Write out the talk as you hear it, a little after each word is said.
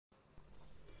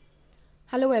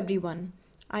Hello everyone,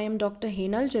 I am Dr.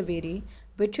 Henal Javeri,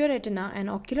 Vitreoretina and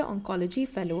Ocular Oncology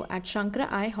Fellow at Sankara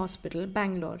Eye Hospital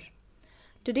Bangalore.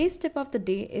 Today's tip of the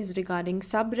day is regarding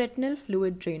subretinal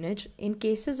fluid drainage in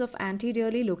cases of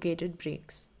anteriorly located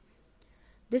breaks.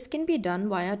 This can be done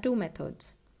via two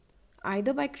methods,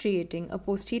 either by creating a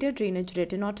posterior drainage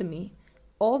retinotomy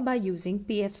or by using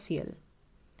PFCL.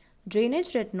 Drainage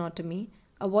retinotomy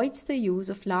avoids the use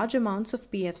of large amounts of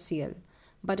PFCL,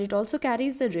 but it also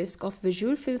carries the risk of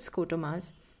visual field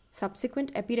scotomas,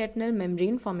 subsequent epiretinal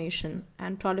membrane formation,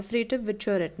 and proliferative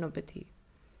vitreoretinopathy.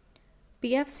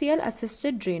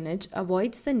 PFCL-assisted drainage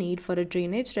avoids the need for a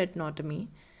drainage retinotomy,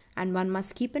 and one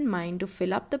must keep in mind to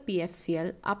fill up the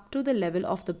PFCL up to the level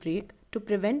of the break to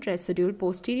prevent residual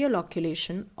posterior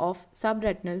loculation of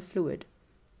subretinal fluid.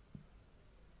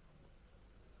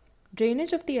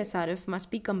 Drainage of the SRF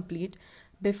must be complete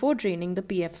before draining the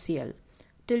PFCL.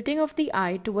 Tilting of the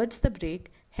eye towards the break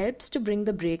helps to bring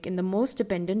the break in the most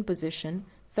dependent position,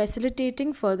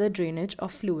 facilitating further drainage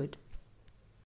of fluid.